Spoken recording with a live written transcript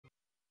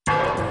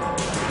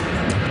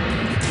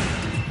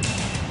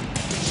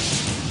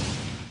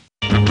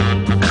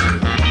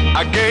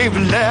I gave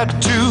a letter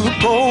to the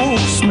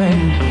postman,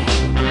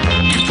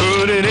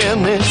 put it in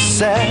this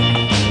sack.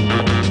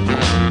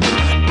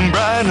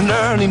 Bright and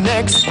early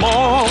next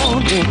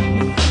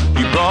morning,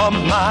 he brought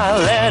my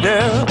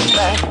letter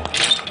back.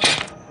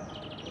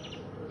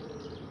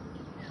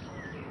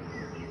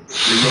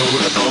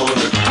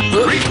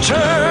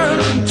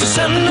 Return to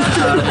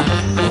sender,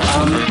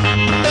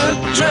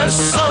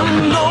 address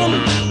unknown.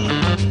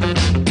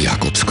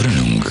 Iacob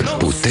Scrânung,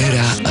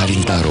 puterea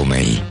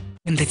alintaromei.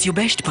 Când îți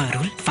iubești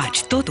părul,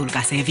 faci totul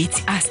ca să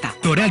eviți asta.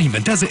 L'Oreal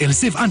inventează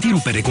Elsev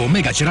antirupere cu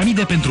omega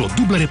ceramide pentru o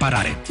dublă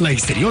reparare. La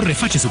exterior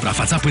reface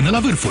suprafața până la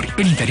vârfuri.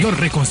 În interior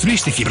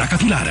reconstruiește fibra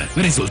capilară.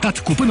 Rezultat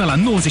cu până la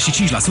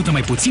 95%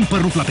 mai puțin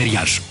păr rupt la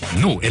periaj.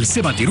 Nou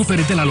Elsev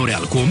antirupere de la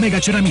L'Oreal cu omega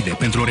ceramide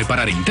pentru o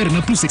reparare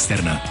internă plus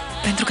externă.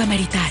 Pentru că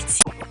meritați.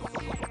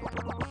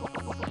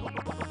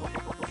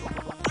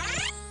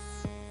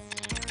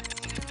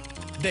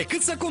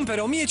 Decât să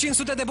cumpere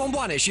 1500 de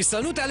bomboane și să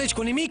nu te alegi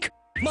cu nimic,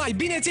 mai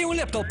bine ți iei un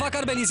laptop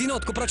Packard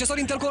Belizinot cu procesor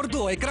Intel Core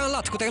Duo, ecran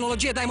lat cu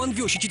tehnologie Diamond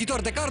View și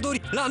cititor de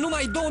carduri la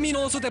numai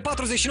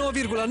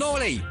 2949,9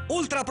 lei.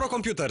 Ultra Pro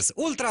Computers,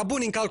 ultra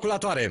buni în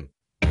calculatoare.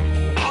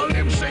 All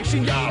them sexy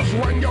girls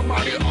when your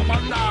body up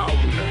and down.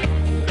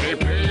 They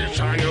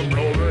place on your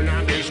blowing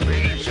on these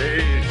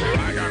pieces.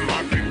 Like a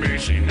muffin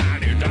machine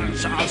and you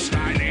dance all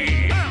stylish.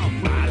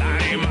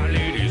 My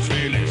ladies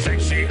feeling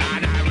sexy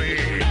and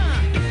irate.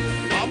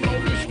 I blow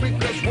the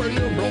speakers when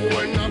you're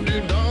blowing on the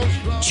dance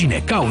floor.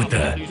 Cine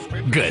caută,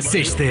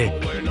 găsește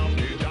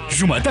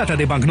jumătatea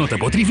de bancnotă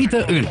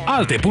potrivită în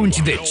alte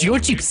pungi de Cio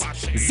Chips.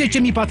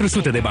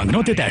 10.400 de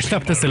bancnote te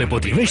așteaptă să le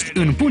potrivești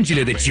în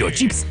pungile de Cio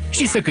Chips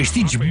și să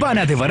câștigi bani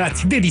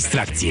adevărați de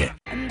distracție.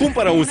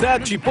 Cumpără un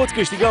Seat și poți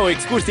câștiga o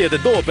excursie de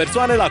 2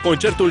 persoane la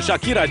concertul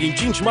Shakira din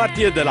 5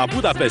 martie de la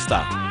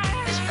Budapesta.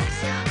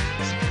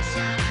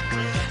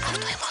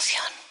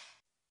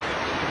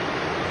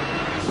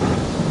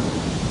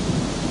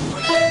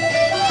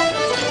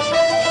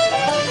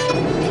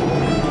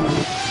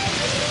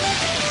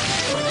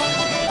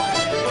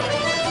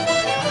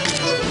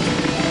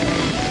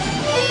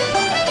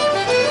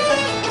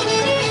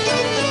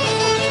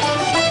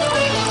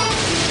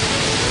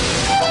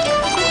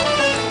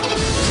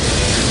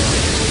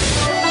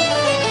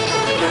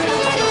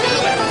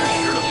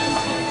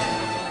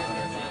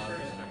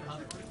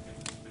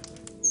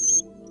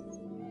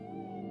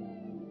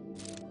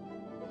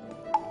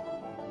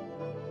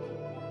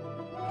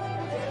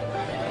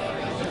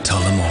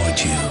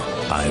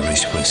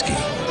 Irish whiskey,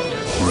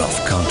 rough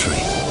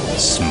country,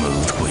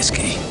 smooth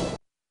whiskey.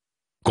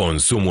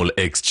 Consumul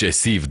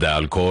excesiv de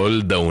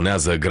alcool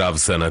dăunează grav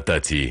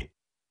sănătății.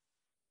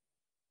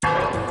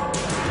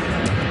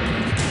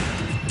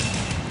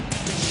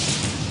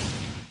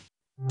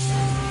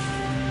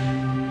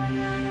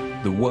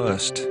 The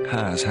worst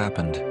has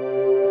happened.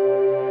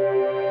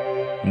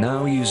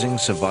 Now using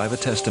survivor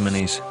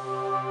testimonies,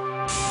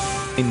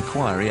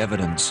 inquiry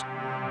evidence,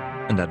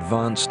 and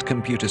advanced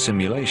computer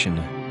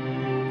simulation,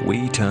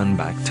 we turn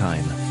back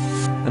time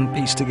and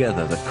piece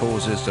together the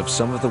causes of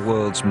some of the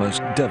world's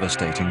most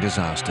devastating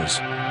disasters.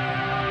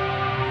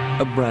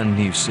 A brand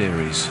new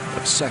series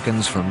of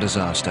Seconds from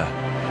Disaster.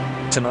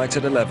 Tonight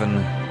at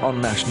 11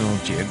 on National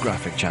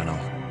Geographic Channel.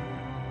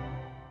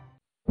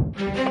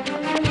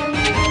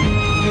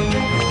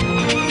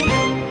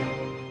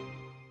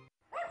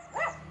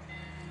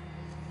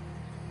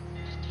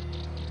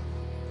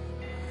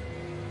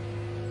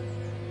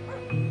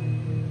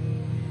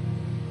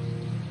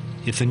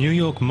 If the New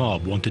York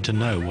mob wanted to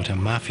know what a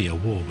mafia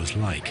war was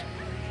like,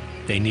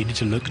 they needed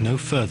to look no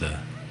further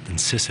than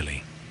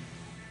Sicily.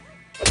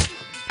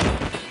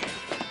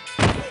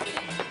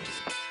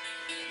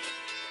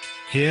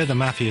 Here the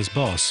mafia's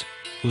boss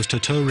was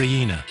Totò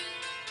Riina,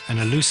 an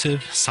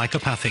elusive,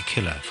 psychopathic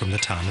killer from the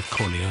town of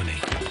Corleone.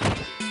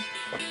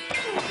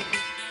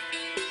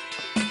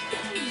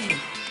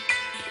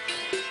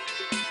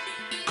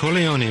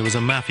 Corleone was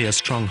a mafia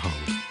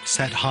stronghold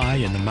set high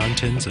in the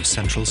mountains of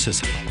central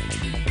Sicily.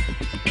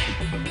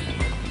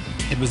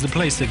 It was the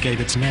place that gave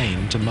its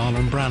name to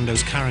Marlon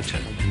Brando's character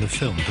in the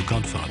film The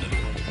Godfather.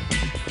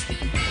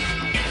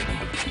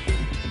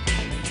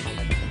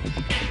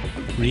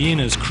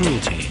 Riina's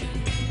cruelty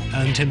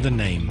earned him the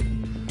name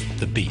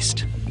The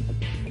Beast.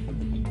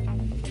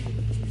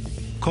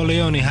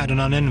 Corleone had an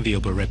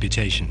unenviable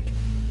reputation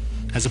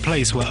as a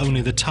place where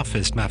only the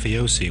toughest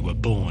mafiosi were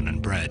born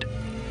and bred,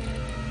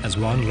 as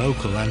one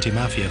local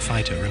anti-mafia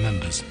fighter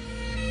remembers.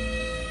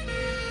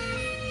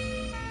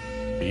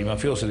 I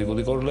mafiosi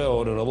di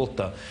Corleone una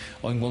volta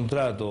ho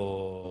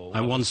incontrato.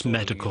 I once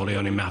met a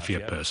Corleone mafia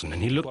person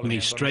and he looked me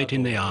straight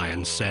in the eye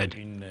and said,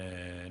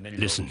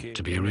 "Listen,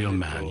 to be a real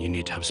man you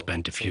need to have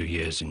spent a few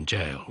years in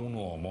jail."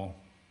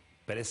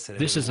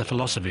 This is the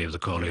philosophy of the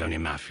Corleone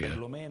mafia.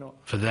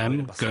 For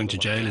them, going to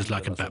jail is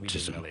like a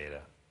baptism.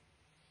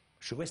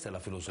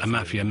 A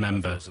mafia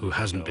member who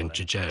hasn't been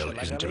to jail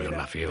isn't a real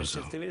mafioso.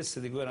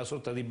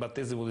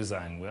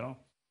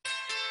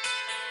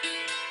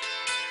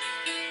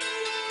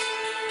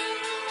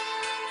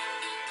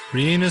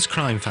 Riina's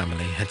crime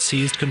family had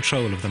seized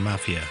control of the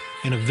mafia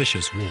in a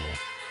vicious war.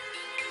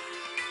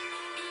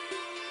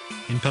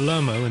 In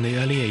Palermo in the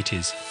early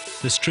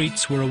 80s, the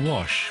streets were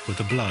awash with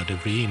the blood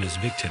of Riina's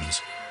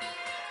victims.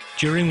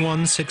 During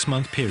one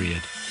 6-month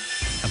period,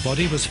 a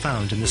body was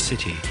found in the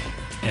city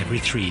every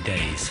 3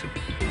 days.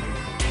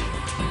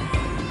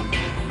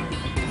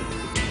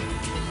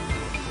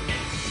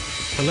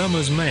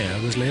 Palermo's mayor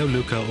was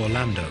Leoluca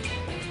Orlando,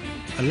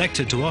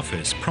 elected to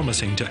office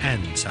promising to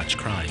end such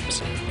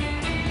crimes.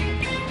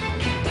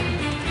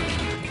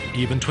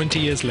 Even 20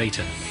 years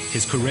later,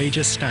 his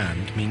courageous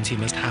stand means he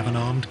must have an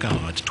armed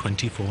guard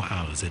 24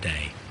 hours a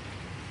day.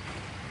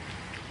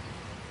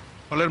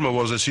 Palermo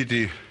was a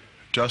city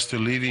just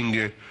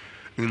living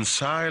in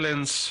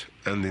silence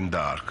and in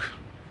dark.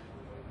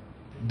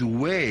 The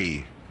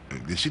way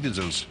the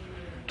citizens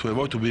to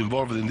avoid to be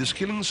involved in these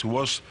killings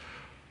was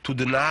to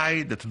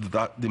deny that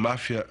the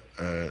mafia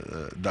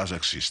does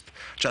exist.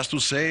 Just to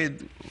say,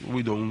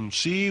 we don't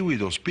see, we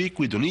don't speak,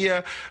 we don't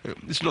hear,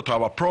 it's not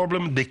our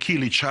problem, they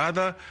kill each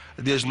other,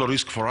 there's no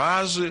risk for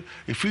us.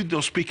 If we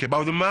don't speak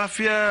about the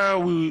mafia,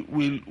 we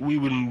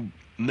will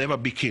never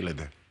be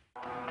killed.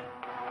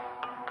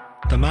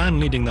 The man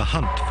leading the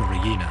hunt for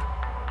Riina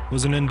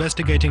was an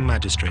investigating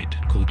magistrate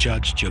called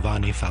Judge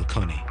Giovanni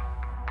Falconi.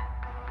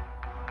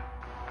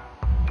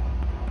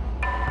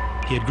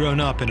 He had grown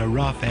up in a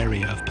rough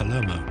area of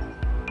Palermo,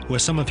 where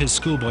some of his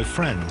schoolboy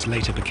friends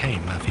later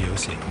became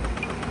mafiosi.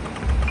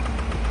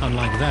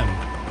 Unlike them,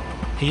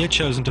 he had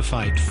chosen to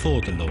fight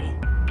for the law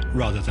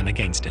rather than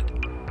against it.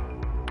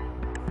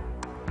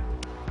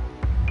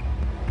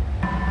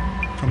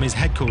 From his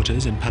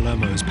headquarters in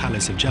Palermo's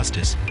Palace of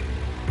Justice,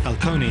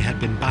 Falconi had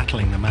been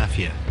battling the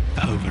mafia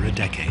for over a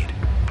decade.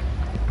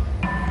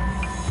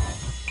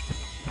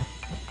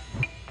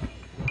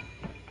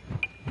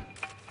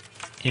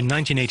 In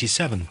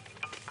 1987,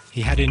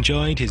 he had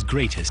enjoyed his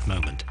greatest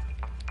moment.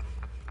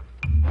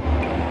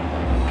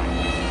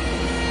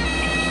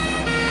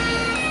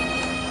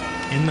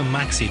 In the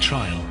Maxi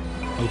trial,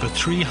 over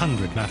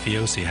 300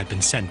 mafiosi had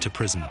been sent to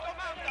prison,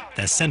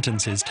 their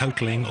sentences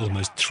totaling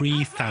almost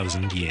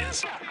 3,000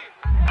 years.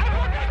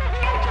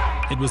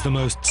 It was the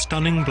most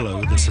stunning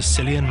blow the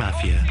Sicilian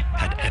mafia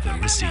had ever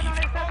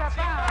received.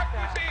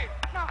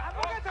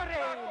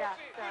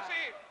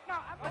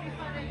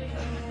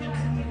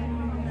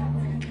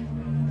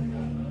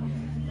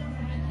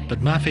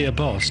 But mafia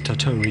boss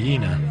Totò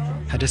Riina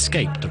had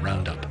escaped the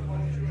roundup.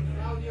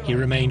 He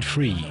remained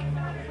free,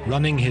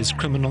 running his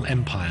criminal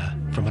empire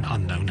from an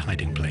unknown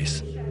hiding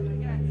place.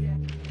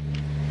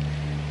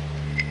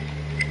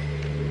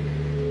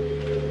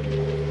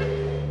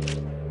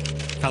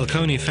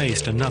 Falconi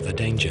faced another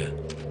danger,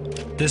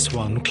 this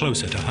one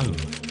closer to home.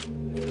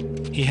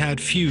 He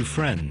had few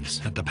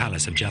friends at the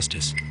Palace of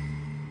Justice.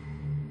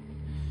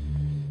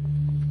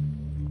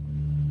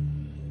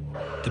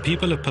 The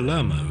people of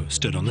Palermo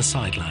stood on the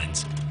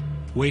sidelines,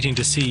 waiting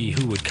to see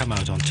who would come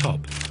out on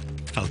top,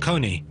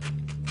 Falconi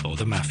or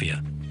the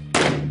mafia.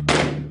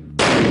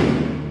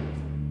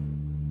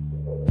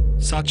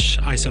 Such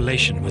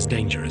isolation was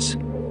dangerous.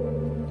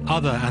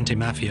 Other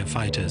anti-mafia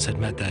fighters had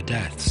met their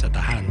deaths at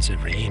the hands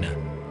of Riina.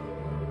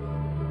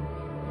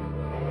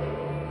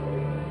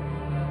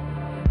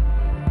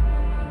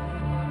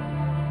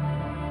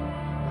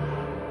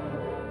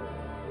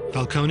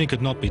 Falconi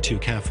could not be too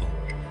careful.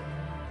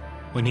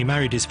 When he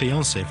married his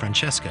fiancée,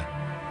 Francesca,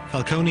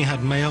 Falconi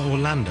had Mayor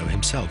Orlando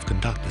himself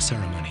conduct the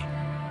ceremony.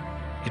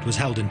 It was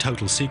held in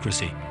total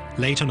secrecy,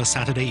 late on a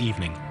Saturday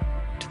evening,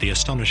 to the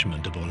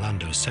astonishment of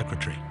Orlando's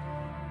secretary.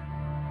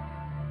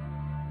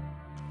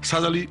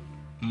 Suddenly,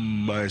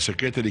 my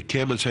secretary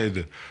came and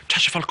said,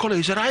 Judge Falcone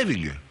is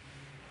arriving.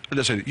 And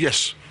I said,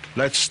 yes,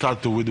 let's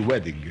start with the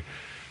wedding.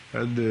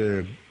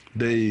 And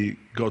they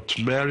got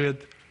married,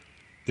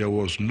 there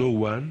was no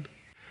one,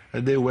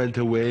 and they went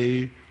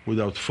away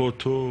without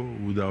photo,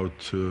 without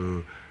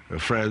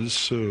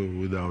friends,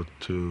 without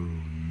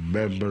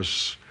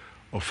members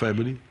of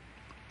family.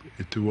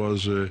 It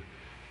was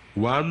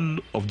one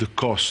of the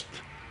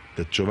costs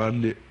that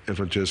Giovanni and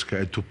Francesca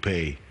had to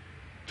pay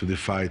to the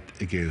fight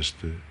against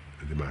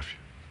the mafia.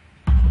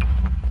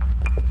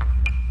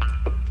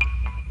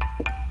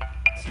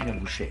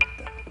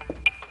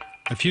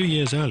 A few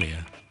years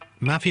earlier,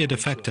 mafia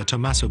defector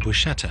Tommaso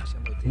Buscetta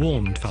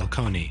warned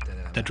Falconi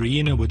that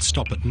Riina would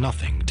stop at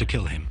nothing to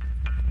kill him.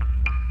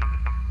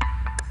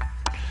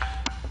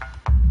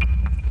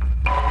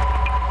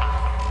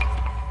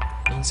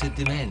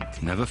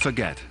 Never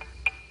forget,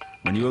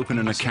 when you open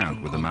an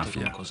account with the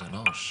mafia,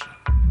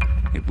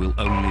 it will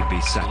only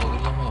be settled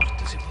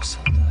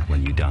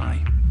when you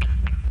die.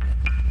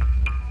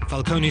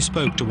 Falconi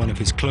spoke to one of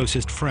his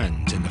closest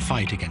friends in the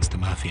fight against the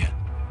mafia.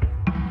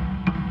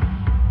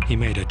 He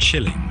made a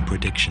chilling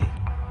prediction.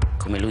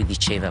 Come lui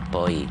diceva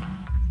poi,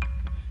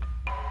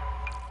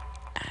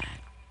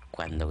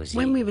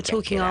 when we were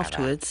talking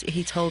afterwards,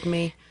 he told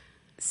me,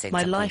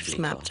 my life's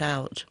mapped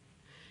out.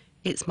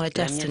 It's my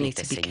destiny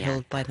to be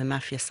killed by the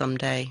mafia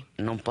someday.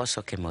 Non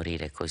posso che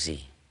morire così.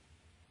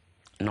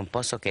 Non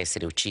posso che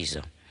essere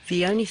ucciso.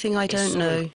 The only thing I don't know